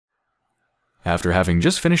after having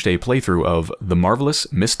just finished a playthrough of The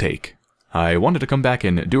Marvellous Miss Take. I wanted to come back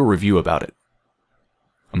and do a review about it.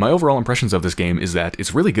 My overall impressions of this game is that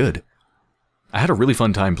it's really good. I had a really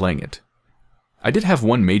fun time playing it. I did have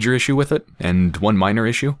one major issue with it, and one minor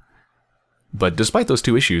issue. But despite those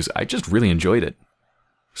two issues, I just really enjoyed it.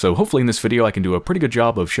 So hopefully in this video I can do a pretty good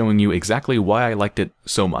job of showing you exactly why I liked it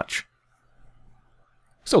so much.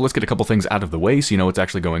 So let's get a couple things out of the way so you know what's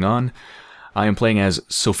actually going on. I am playing as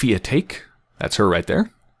Sophia Take. That's her right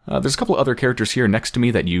there. There's a couple other characters here next to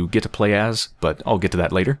me that you get to play as, but I'll get to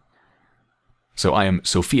that later. So I am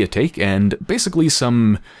Sophia Take, and basically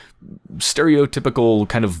some stereotypical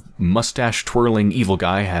kind of mustache-twirling evil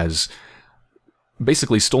guy has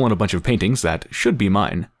basically stolen a bunch of paintings that should be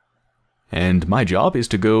mine. And my job is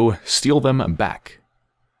to go steal them back.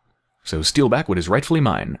 So steal back what is rightfully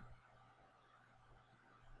mine.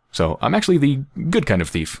 So I'm actually the good kind of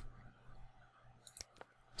thief.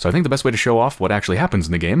 So I think the best way to show off what actually happens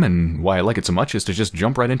in the game and why I like it so much is to just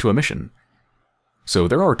jump right into a mission. So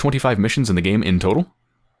there are 25 missions in the game in total,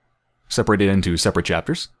 separated into separate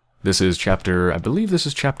chapters. This is I believe this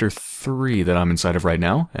is chapter 3 that I'm inside of right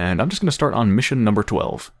now, and I'm just going to start on mission number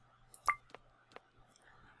 12.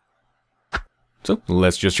 So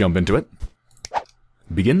let's just jump into it.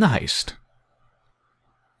 Begin the heist.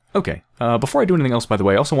 Okay, before I do anything else, by the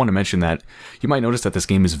way, I also want to mention that you might notice that this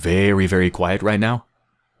game is very, very quiet right now.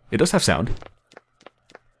 It does have sound,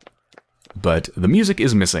 but the music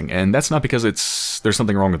is missing, and that's not because there's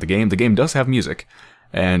something wrong with the game. The game does have music,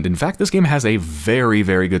 and in fact this game has a very,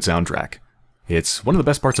 very good soundtrack. It's one of the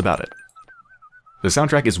best parts about it. The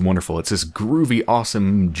soundtrack is wonderful. It's this groovy,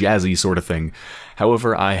 awesome, jazzy sort of thing.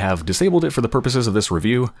 However, I have disabled it for the purposes of this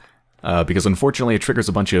review, because unfortunately it triggers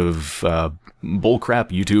a bunch of bullcrap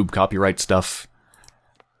YouTube copyright stuff.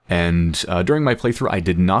 And during my playthrough I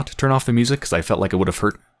did not turn off the music because I felt like it would have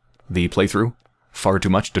hurt the playthrough far too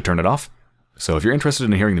much to turn it off. So if you're interested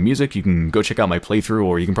in hearing the music, you can go check out my playthrough,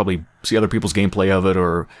 or you can probably see other people's gameplay of it,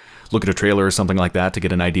 or look at a trailer or something like that to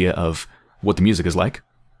get an idea of what the music is like.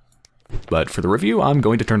 But for the review, I'm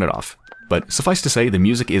going to turn it off. But suffice to say, the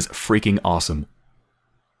music is freaking awesome.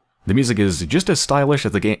 The music is just as stylish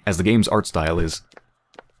as the game's art style is.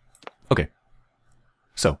 Okay.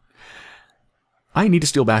 So, I need to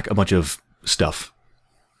steal back a bunch of stuff.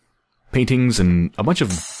 Paintings and a bunch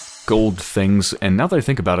of gold things, and now that I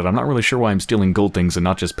think about it, I'm not really sure why I'm stealing gold things and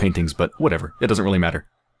not just paintings, but whatever, it doesn't really matter.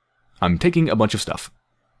 I'm taking a bunch of stuff.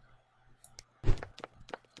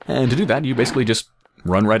 And to do that, you basically just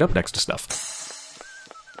run right up next to stuff.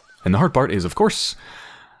 And the hard part is, of course,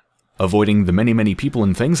 avoiding the many, many people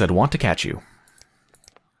and things that want to catch you.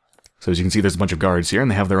 So as you can see, there's a bunch of guards here,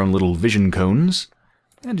 and they have their own little vision cones.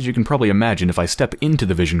 And as you can probably imagine, if I step into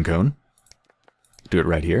the vision cone, do it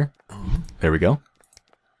right here. There we go.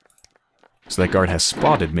 So that guard has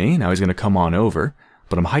spotted me. Now he's going to come on over.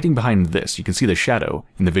 But I'm hiding behind this. You can see the shadow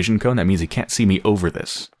in the vision cone. That means he can't see me over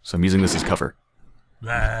this. So I'm using this as cover.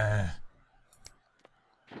 And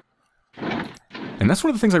that's one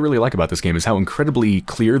of the things I really like about this game, is how incredibly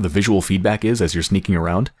clear the visual feedback is as you're sneaking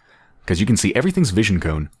around. Because you can see everything's vision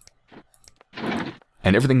cone.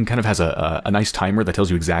 And everything kind of has a nice timer that tells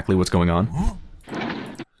you exactly what's going on.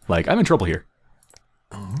 Like, I'm in trouble here.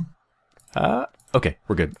 Okay,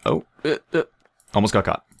 we're good. Oh, almost got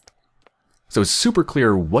caught. So it's super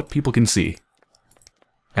clear what people can see.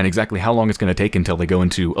 And exactly how long it's going to take until they go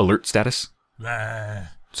into alert status.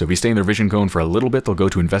 So if you stay in their vision cone for a little bit, they'll go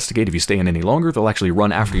to investigate. If you stay in any longer, they'll actually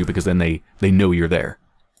run after you because then they know you're there.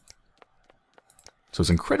 So it's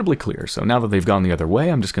incredibly clear. So now that they've gone the other way,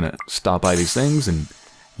 I'm just going to stop by these things and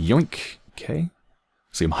yoink. Okay.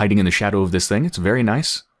 See, I'm hiding in the shadow of this thing. It's very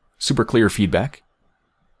nice. Super clear feedback.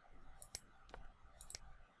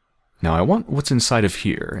 Now I want what's inside of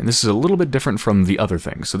here, and this is a little bit different from the other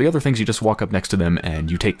things. So the other things, you just walk up next to them and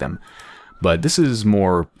you take them. But this is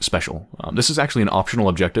more special. This is actually an optional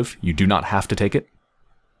objective. You do not have to take it.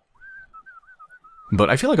 But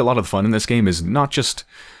I feel like a lot of the fun in this game is not just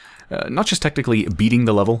technically beating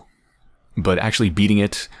the level, but actually beating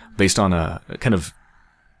it based on a kind of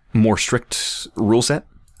more strict rule set.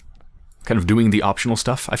 Kind of doing the optional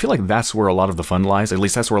stuff. I feel like that's where a lot of the fun lies. At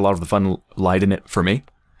least that's where a lot of the fun lied in it for me.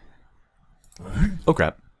 Oh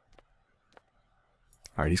crap.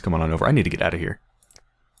 Alright, he's coming on over. I need to get out of here.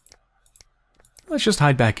 Let's just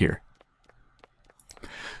hide back here.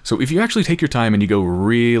 So if you actually take your time and you go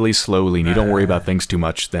really slowly and you don't worry about things too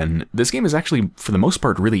much, then this game is actually, for the most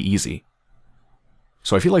part, really easy.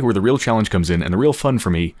 So I feel like where the real challenge comes in, and the real fun for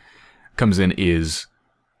me comes in, is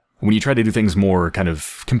when you try to do things more kind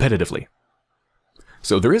of competitively.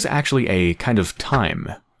 So there is actually a kind of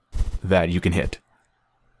time that you can hit.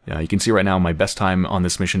 You can see right now my best time on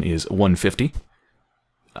this mission is 150.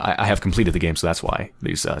 I have completed the game, so that's why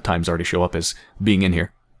these times already show up as being in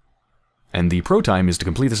here. And the pro time is to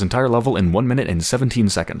complete this entire level in 1 minute and 17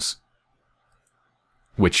 seconds.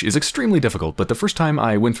 Which is extremely difficult, but the first time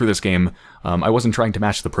I went through this game, I wasn't trying to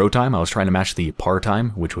match the pro time, I was trying to match the par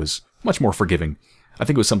time, which was much more forgiving. I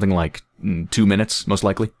think it was something like 2 minutes, most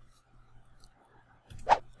likely.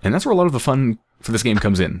 And that's where a lot of the fun for this game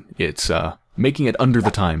comes in. It's making it under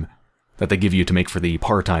the time that they give you to make for the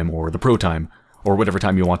par time or the pro time, or whatever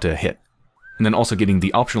time you want to hit. And then also getting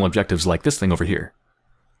the optional objectives like this thing over here.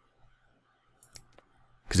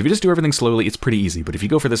 Because if you just do everything slowly, it's pretty easy, but if you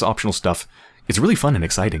go for this optional stuff, it's really fun and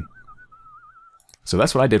exciting. So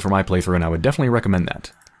that's what I did for my playthrough, and I would definitely recommend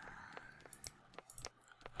that.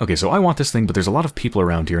 Okay, so I want this thing, but there's a lot of people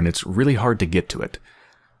around here, and it's really hard to get to it.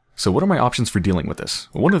 So what are my options for dealing with this?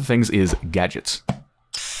 Well, one of the things is gadgets.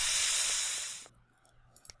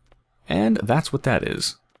 And that's what that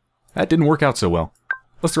is. That didn't work out so well.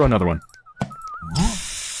 Let's throw another one.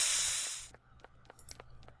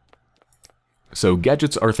 So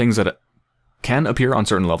gadgets are things that can appear on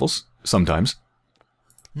certain levels, sometimes.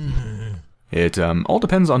 It all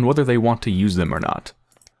depends on whether they want to use them or not.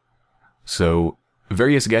 So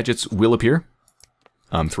various gadgets will appear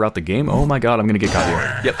throughout the game. Oh my god, I'm going to get caught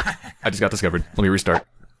here. Yep, I just got discovered. Let me restart.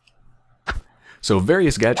 So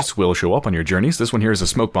various gadgets will show up on your journeys. This one here is a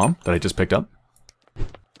smoke bomb that I just picked up.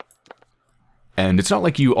 And it's not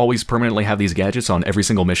like you always permanently have these gadgets on every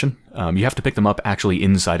single mission. You have to pick them up actually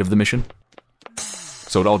inside of the mission.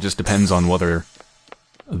 So it all just depends on whether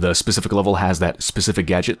the specific level has that specific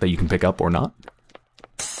gadget that you can pick up or not.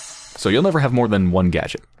 So you'll never have more than one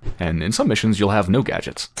gadget. And in some missions, you'll have no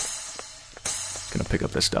gadgets. Gonna pick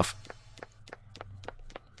up this stuff.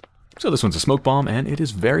 So this one's a smoke bomb, and it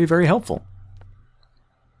is very, very helpful.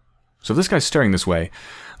 So if this guy's staring this way,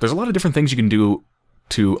 there's a lot of different things you can do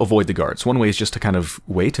to avoid the guards. One way is just to kind of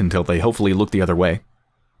wait until they hopefully look the other way.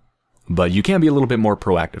 But you can be a little bit more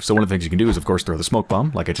proactive. So one of the things you can do is, of course, throw the smoke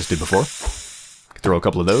bomb, like I just did before. Throw a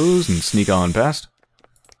couple of those and sneak on past.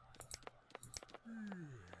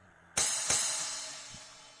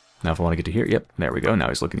 Now if I want to get to here, yep, there we go. Now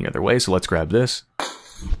he's looking the other way, so let's grab this.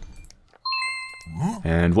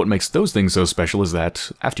 And what makes those things so special is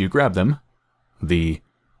that after you grab them, the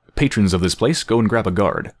patrons of this place go and grab a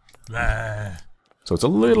guard. So it's a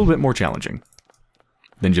little bit more challenging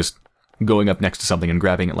than just going up next to something and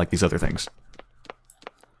grabbing it like these other things.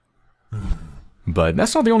 But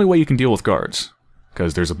that's not the only way you can deal with guards,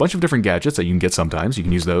 because there's a bunch of different gadgets that you can get sometimes. You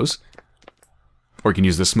can use those, or you can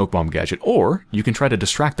use this smoke bomb gadget, or you can try to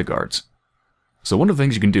distract the guards. So one of the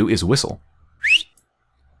things you can do is whistle.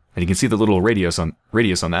 And you can see the little radius on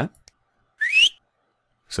that.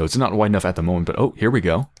 So it's not wide enough at the moment, but oh, here we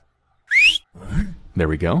go. There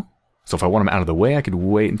we go. So if I want him out of the way, I could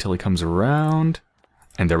wait until he comes around.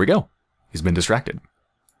 And there we go. He's been distracted.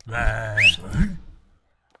 So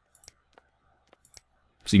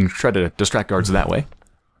you can try to distract guards that way.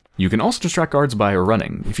 You can also distract guards by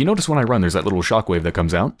running. If you notice when I run, there's that little shockwave that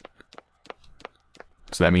comes out.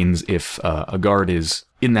 So that means if a guard is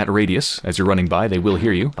in that radius as you're running by, they will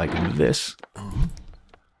hear you, like this.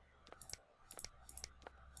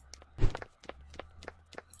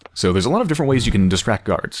 So there's a lot of different ways you can distract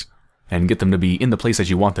guards and get them to be in the place as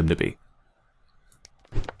you want them to be.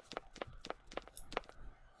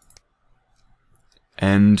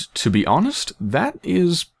 And to be honest, that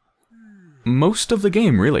is most of the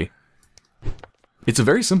game, really. It's a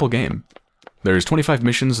very simple game. There's 25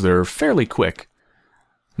 missions, they're fairly quick.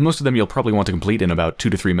 Most of them you'll probably want to complete in about 2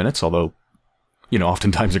 to 3 minutes, although, you know,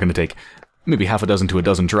 oftentimes they're going to take maybe half a dozen to a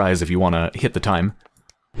dozen tries if you want to hit the time.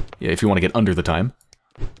 Yeah, if you want to get under the time.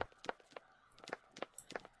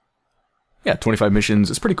 Yeah, 25 missions,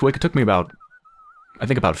 it's pretty quick. It took me about, I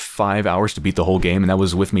think about 5 hours to beat the whole game, and that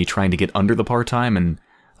was with me trying to get under the par time and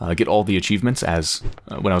get all the achievements as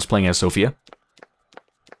when I was playing as Sophia.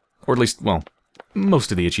 Or at least, well, most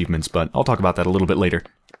of the achievements, but I'll talk about that a little bit later.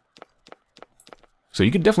 So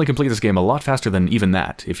you could definitely complete this game a lot faster than even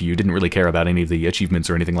that, if you didn't really care about any of the achievements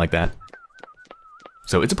or anything like that.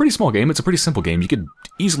 So it's a pretty small game, it's a pretty simple game. You could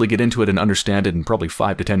easily get into it and understand it in probably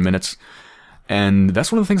 5 to 10 minutes. And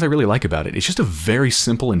that's one of the things I really like about it. It's just a very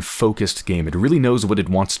simple and focused game. It really knows what it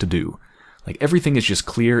wants to do. Like, everything is just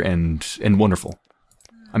clear and wonderful.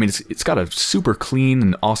 I mean, it's got a super clean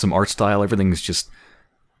and awesome art style. Everything's just...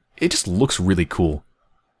 it just looks really cool.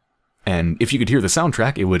 And if you could hear the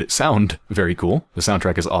soundtrack, it would sound very cool. The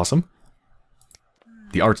soundtrack is awesome.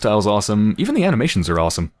 The art style is awesome. Even the animations are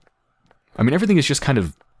awesome. I mean, everything is just kind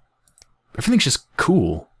of... everything's just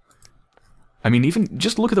cool. I mean, even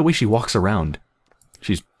just look at the way she walks around.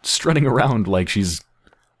 She's strutting around like she's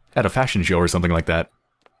at a fashion show or something like that.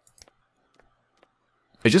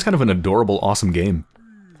 It's just kind of an adorable, awesome game.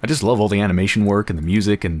 I just love all the animation work and the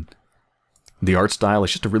music and the art style.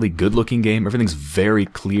 It's just a really good-looking game. Everything's very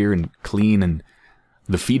clear and clean, and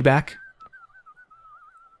the feedback,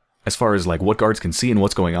 as far as like what guards can see and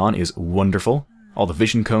what's going on, is wonderful. All the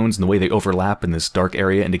vision cones and the way they overlap in this dark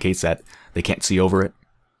area indicates that they can't see over it.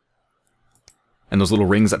 And those little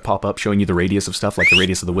rings that pop up showing you the radius of stuff, like the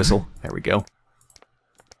radius of the whistle. There we go.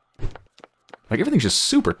 Like, everything's just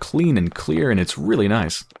super clean and clear, and it's really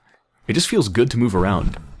nice. It just feels good to move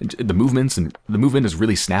around. The movement is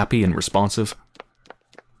really snappy and responsive.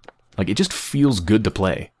 Like, it just feels good to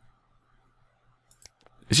play.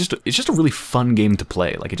 It's just a really fun game to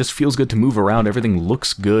play. Like, it just feels good to move around. Everything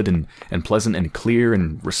looks good and pleasant and clear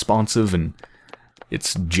and responsive, and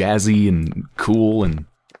it's jazzy and cool and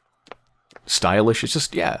stylish. It's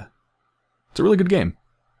just, yeah. It's a really good game.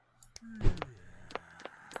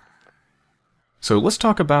 So let's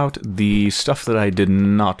talk about the stuff that I did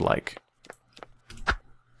not like.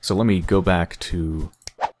 So let me go back to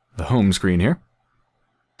the home screen here.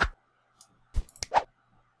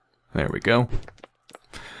 There we go.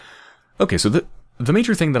 Okay, so the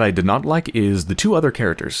major thing that I did not like is the two other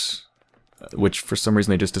characters, which for some reason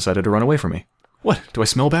they just decided to run away from me. What? Do I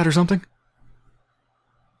smell bad or something?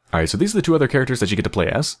 Alright, so these are the two other characters that you get to play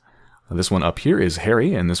as. This one up here is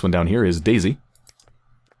Harry, and this one down here is Daisy.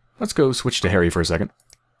 Let's go switch to Harry for a second.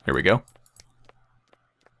 Here we go.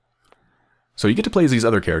 So you get to play as these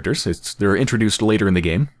other characters. They're introduced later in the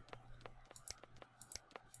game.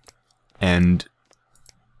 And,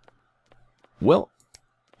 well,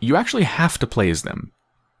 you actually have to play as them.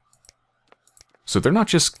 So they're not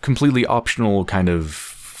just completely optional kind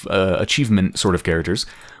of achievement sort of characters,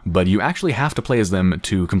 but you actually have to play as them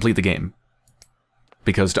to complete the game.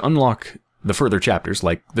 Because to unlock the further chapters,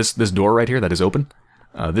 like this door right here that is open,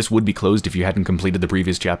 this would be closed if you hadn't completed the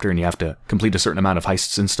previous chapter, and you have to complete a certain amount of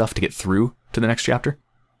heists and stuff to get through to the next chapter.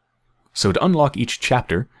 So to unlock each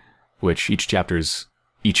chapter, which each chapter is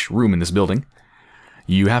each room in this building,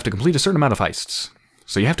 you have to complete a certain amount of heists.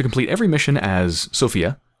 So you have to complete every mission as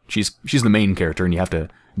Sophia. She's the main character, and you have to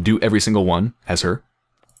do every single one as her.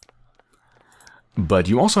 But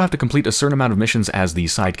you also have to complete a certain amount of missions as the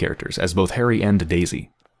side characters, as both Harry and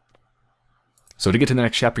Daisy. So to get to the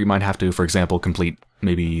next chapter, you might have to, for example, complete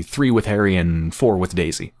maybe 3 with Harry and 4 with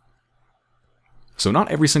Daisy. So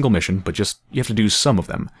not every single mission, but just you have to do some of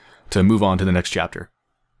them to move on to the next chapter.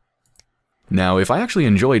 Now, if I actually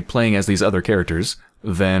enjoyed playing as these other characters,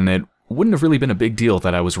 then it wouldn't have really been a big deal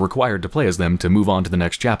that I was required to play as them to move on to the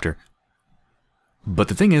next chapter. But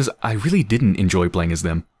the thing is, I really didn't enjoy playing as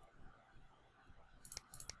them.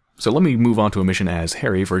 So let me move on to a mission as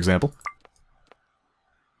Harry, for example.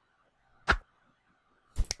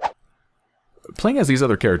 Playing as these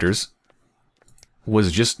other characters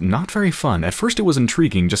was just not very fun. At first it was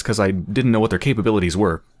intriguing just because I didn't know what their capabilities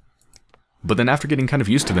were. But then after getting kind of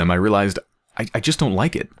used to them, I realized I just don't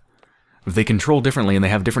like it. They control differently and they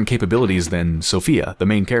have different capabilities than Sophia, the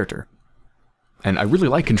main character. And I really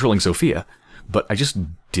like controlling Sophia, but I just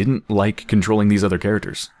didn't like controlling these other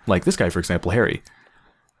characters. Like this guy, for example, Harry.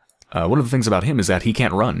 One of the things about him is that he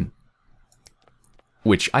can't run,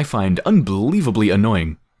 which I find unbelievably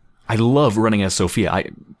annoying. I love running as Sophia.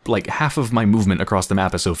 Like, half of my movement across the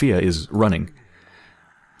map as Sophia is running.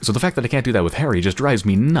 So the fact that I can't do that with Harry just drives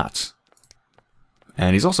me nuts.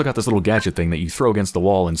 And he's also got this little gadget thing that you throw against the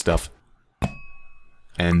wall and stuff.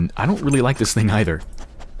 And I don't really like this thing either.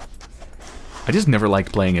 I just never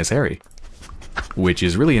liked playing as Harry. Which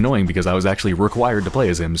is really annoying because I was actually required to play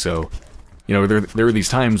as him, so... You know, there were these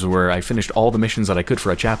times where I finished all the missions that I could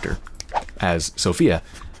for a chapter as Sophia,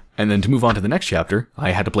 and then to move on to the next chapter,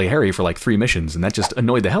 I had to play Harry for like 3 missions, and that just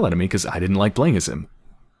annoyed the hell out of me because I didn't like playing as him.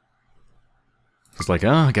 It's like,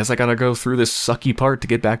 oh, I guess I gotta go through this sucky part to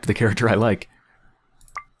get back to the character I like.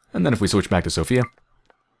 And then if we switch back to Sophia,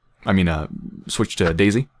 switch to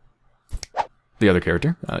Daisy, the other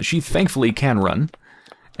character, she thankfully can run,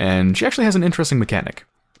 and she actually has an interesting mechanic.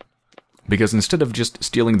 Because instead of just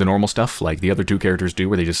stealing the normal stuff like the other 2 characters do,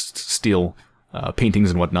 where they just steal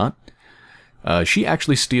paintings and whatnot, she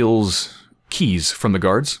actually steals keys from the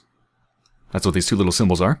guards. That's what these 2 little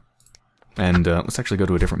symbols are. And let's actually go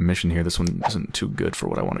to a different mission here. This one isn't too good for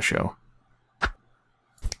what I want to show.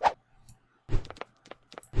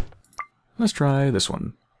 Let's try this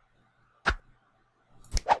one.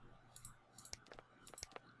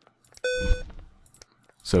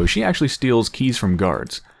 So she actually steals keys from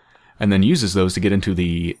guards, and then uses those to get into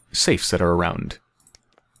the safes that are around.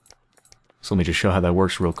 So let me just show how that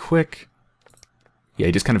works real quick. Yeah,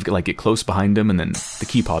 you just kind of like get close behind him, and then the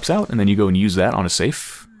key pops out, and then you go and use that on a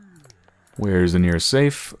safe. Where's the nearest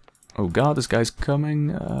safe? Oh god, this guy's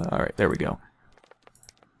coming. Alright, there we go.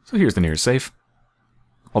 So here's the nearest safe.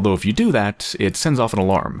 Although if you do that, it sends off an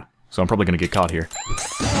alarm. So I'm probably going to get caught here.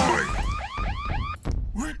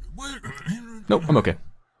 Nope, I'm okay.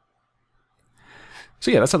 So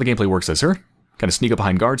yeah, that's how the gameplay works as her. Kind of sneak up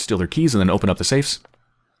behind guards, steal their keys, and then open up the safes.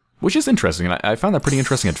 Which is interesting, and I found that pretty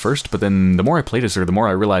interesting at first, but then the more I played as her, the more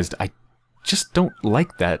I realized I just don't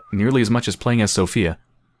like that nearly as much as playing as Sophia.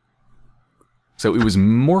 So it was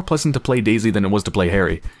more pleasant to play Daisy than it was to play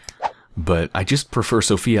Harry. But I just prefer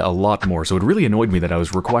Sophia a lot more, so it really annoyed me that I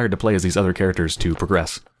was required to play as these other characters to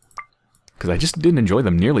progress. Because I just didn't enjoy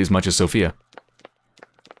them nearly as much as Sophia.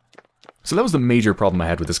 So that was the major problem I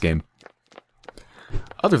had with this game.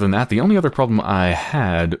 Other than that, the only other problem I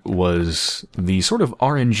had was the sort of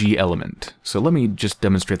RNG element. So let me just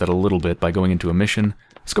demonstrate that a little bit by going into a mission.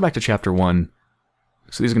 Let's go back to Chapter 1.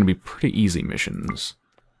 So these are going to be pretty easy missions.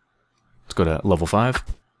 Let's go to level 5.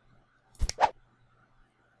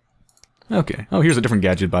 Okay. Oh, here's a different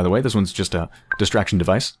gadget, by the way. This one's just a distraction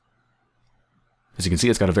device. As you can see,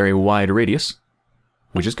 it's got a very wide radius,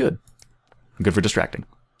 which is good. Good for distracting.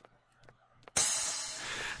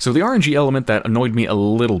 So the RNG element that annoyed me a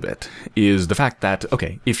little bit is the fact that,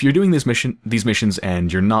 okay, if you're doing these missions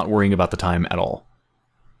and you're not worrying about the time at all.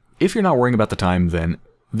 If you're not worrying about the time, then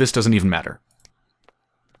this doesn't even matter.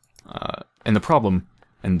 And the problem,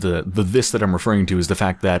 and the this that I'm referring to, is the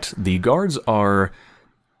fact that the guards are...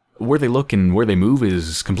 where they look and where they move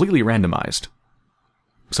is completely randomized.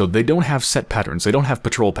 So they don't have set patterns, they don't have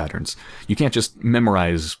patrol patterns. You can't just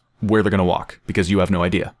memorize where they're going to walk, because you have no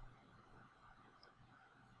idea.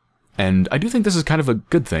 And I do think this is kind of a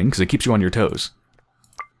good thing, because it keeps you on your toes.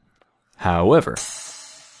 However,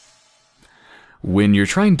 when you're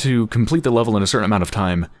trying to complete the level in a certain amount of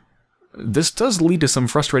time, this does lead to some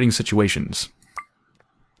frustrating situations.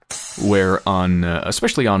 Where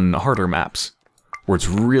especially on harder maps, where it's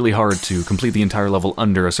really hard to complete the entire level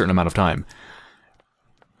under a certain amount of time,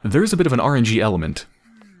 there's a bit of an RNG element,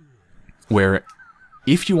 where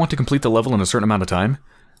if you want to complete the level in a certain amount of time,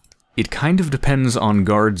 it kind of depends on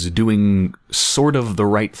guards doing sort of the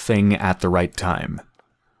right thing at the right time.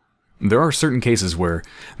 There are certain cases where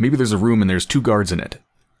maybe there's a room and there's 2 guards in it,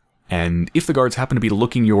 and if the guards happen to be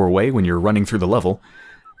looking your way when you're running through the level,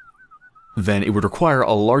 then it would require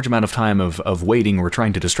a large amount of time of waiting or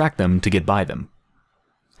trying to distract them to get by them.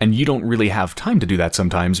 And you don't really have time to do that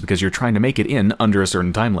sometimes because you're trying to make it in under a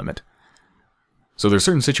certain time limit. So there's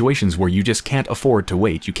certain situations where you just can't afford to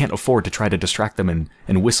wait. You can't afford to try to distract them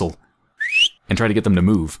and whistle and try to get them to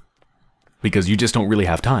move, because you just don't really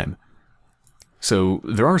have time. So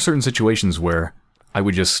there are certain situations where I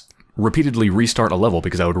would just repeatedly restart a level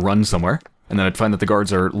because I would run somewhere, and then I'd find that the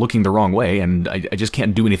guards are looking the wrong way, and I just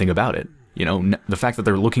can't do anything about it. You know, the fact that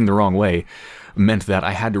they're looking the wrong way meant that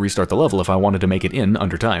I had to restart the level if I wanted to make it in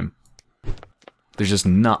under time. There's just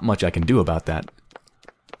not much I can do about that.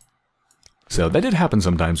 So that did happen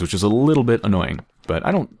sometimes, which is a little bit annoying, but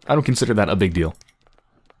I don't consider that a big deal.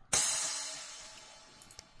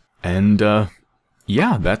 And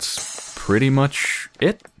yeah, that's pretty much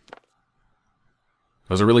it.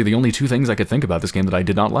 Those are really the only 2 things I could think about this game that I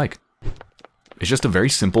did not like. It's just a very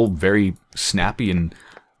simple, very snappy, and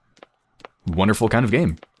wonderful kind of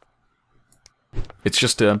game. It's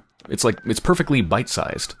just it's perfectly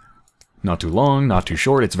bite-sized. Not too long, not too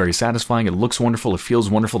short, it's very satisfying, it looks wonderful, it feels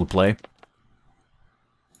wonderful to play.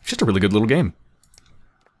 It's just a really good little game.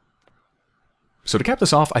 So to cap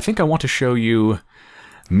this off, I think I want to show you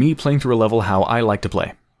me playing through a level how I like to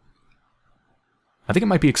play. I think it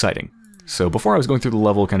might be exciting. So before I was going through the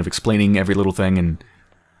level, kind of explaining every little thing and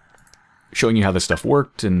showing you how this stuff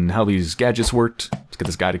worked and how these gadgets worked. Let's get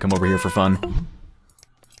this guy to come over here for fun.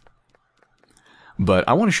 But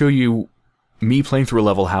I want to show you me playing through a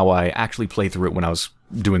level how I actually play through it when I was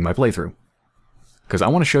doing my playthrough. Because I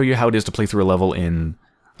want to show you how it is to play through a level in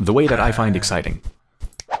the way that I find exciting.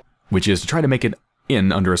 Which is to try to make it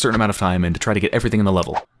in under a certain amount of time and to try to get everything in the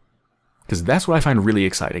level. Because that's what I find really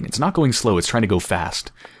exciting. It's not going slow, it's trying to go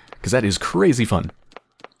fast. Because that is crazy fun.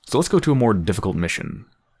 So let's go to a more difficult mission.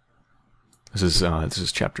 This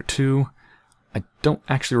is Chapter 2. I don't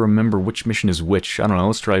actually remember which mission is which. I don't know,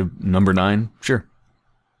 let's try number 9. Sure.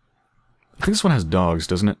 I think this one has dogs,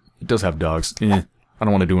 doesn't it? It does have dogs. I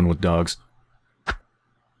don't want to do one with dogs.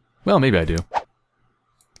 Well, maybe I do.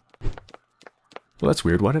 Well, that's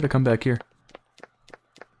weird. Why did I come back here?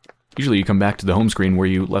 Usually you come back to the home screen where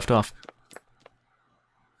you left off.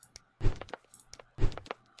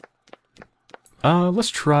 Let's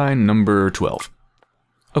try number 12.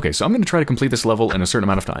 Okay, so I'm going to try to complete this level in a certain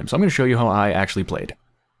amount of time. So I'm going to show you how I actually played.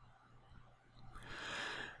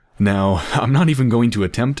 Now, I'm not even going to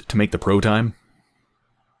attempt to make the pro time.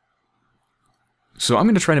 So I'm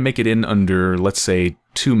going to try to make it in under, let's say,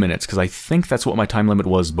 2 minutes, because I think that's what my time limit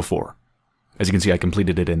was before. As you can see, I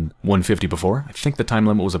completed it in 1:50 before. I think the time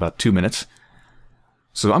limit was about 2 minutes.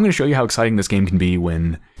 So I'm going to show you how exciting this game can be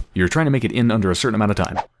when you're trying to make it in under a certain amount of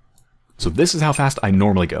time. So this is how fast I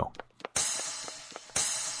normally go.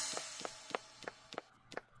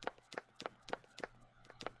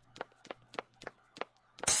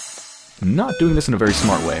 Not doing this in a very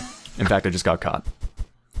smart way. In fact, I just got caught.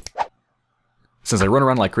 Since I run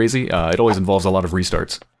around like crazy, it always involves a lot of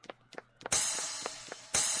restarts.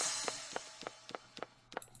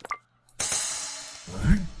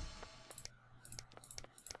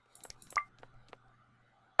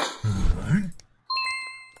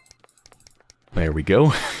 There we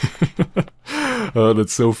go. Oh,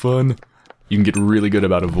 that's so fun. You can get really good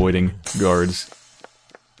about avoiding guards.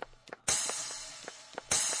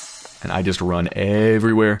 And I just run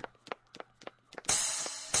everywhere.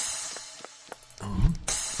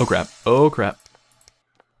 Oh crap, oh crap.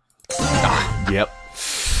 Ah, yep.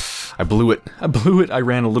 I blew it. I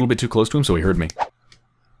ran a little bit too close to him, so he heard me.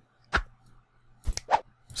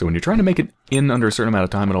 So when you're trying to make it in under a certain amount of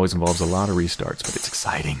time, it always involves a lot of restarts, but it's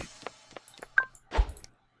exciting.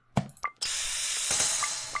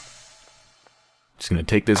 Just gonna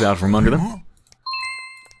take this out from under them.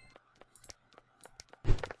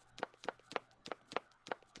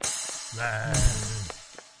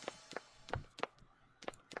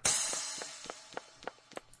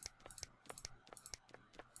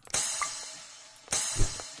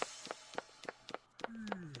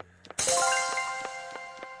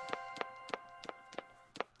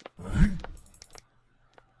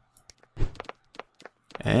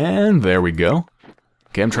 And there we go.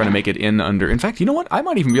 Okay, I'm trying to make it in under... In fact, you know what? I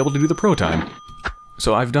might even be able to do the pro time.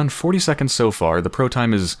 So I've done 40 seconds so far. The pro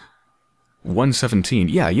time is 1:17.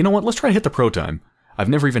 Yeah, you know what? Let's try to hit the pro time. I've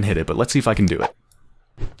never even hit it, but let's see if I can do it.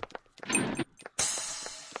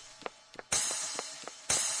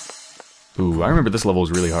 Ooh, I remember this level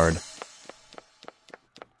was really hard.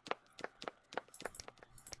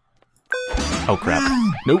 Oh, crap.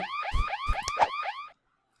 Nope.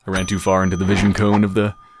 I ran too far into the vision cone of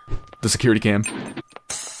the security cam.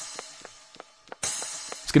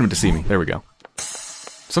 Let's get him to see me. There we go.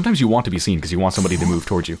 Sometimes you want to be seen because you want somebody to move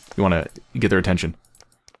towards you. You want to get their attention.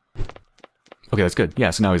 Okay, that's good. Yeah,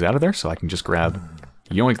 so now he's out of there, so I can just grab...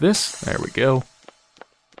 Yoink this. There we go.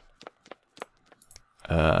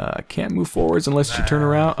 I can't move forwards unless you turn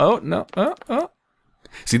around. Oh, no. Oh.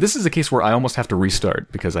 See, this is a case where I almost have to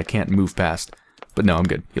restart because I can't move past. But no, I'm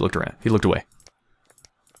good. He looked around. He looked away.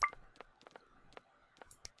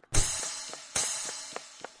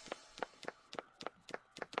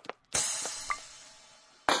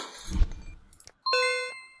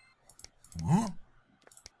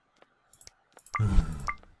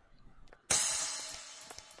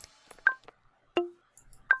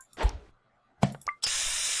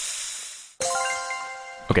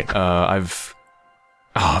 Okay, I've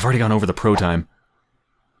already gone over the pro time.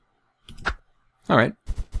 Alright.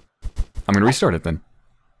 I'm gonna restart it then.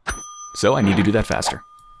 So I need to do that faster.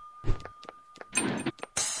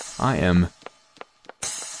 I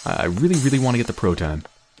really, really want to get the pro time.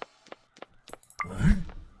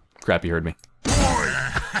 Crap, you heard me.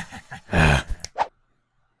 Yeah,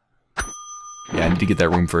 I need to get that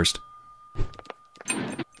room first.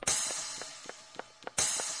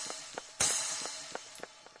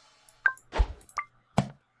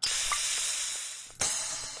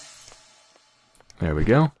 There we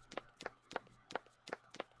go.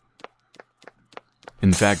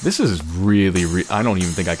 In fact, this is really, I don't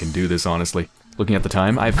even think I can do this, honestly. Looking at the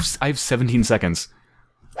time, I have 17 seconds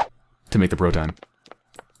to make the pro time.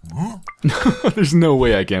 There's no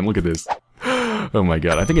way I can. Look at this. Oh my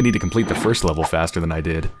god, I think I need to complete the first level faster than I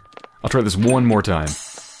did. I'll try this one more time.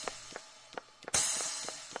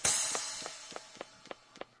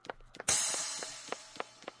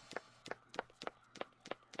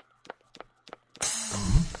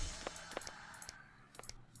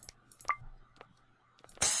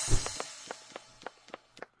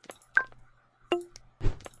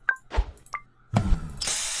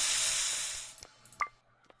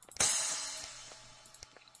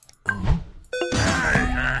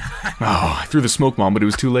 Oh, I threw the smoke bomb, but it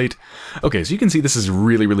was too late. Okay, so you can see this is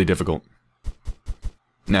really, really difficult.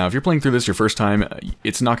 Now, if you're playing through this your first time,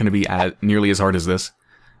 it's not going to be nearly as hard as this.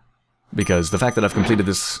 Because the fact that I've completed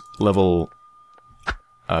this level...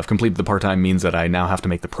 I've completed the part-time means that I now have to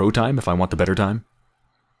make the pro time if I want the better time.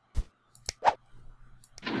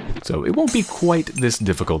 So it won't be quite this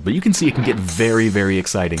difficult, but you can see it can get very, very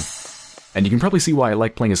exciting. And you can probably see why I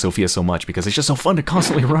like playing as Sophia so much, because it's just so fun to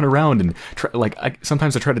constantly run around and,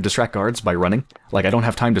 sometimes I try to distract guards by running. Like, I don't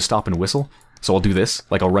have time to stop and whistle, so I'll do this.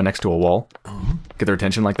 Like, I'll run next to a wall, get their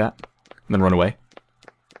attention like that, and then run away.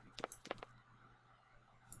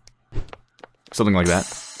 Something like that.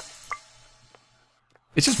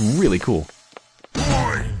 It's just really cool.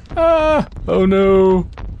 Ah! Oh no!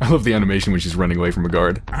 I love the animation when she's running away from a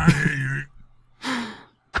guard.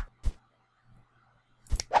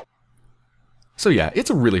 So yeah, it's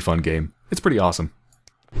a really fun game. It's pretty awesome.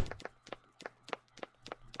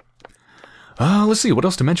 Let's see, what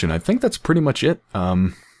else to mention? I think that's pretty much it.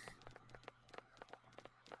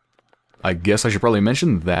 I guess I should probably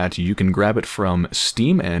mention that you can grab it from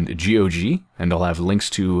Steam and GOG, and I'll have links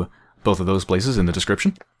to both of those places in the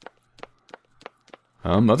description.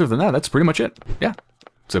 Other than that, that's pretty much it. Yeah,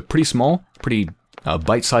 it's a pretty small, pretty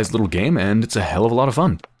bite-sized little game, and it's a hell of a lot of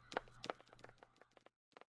fun.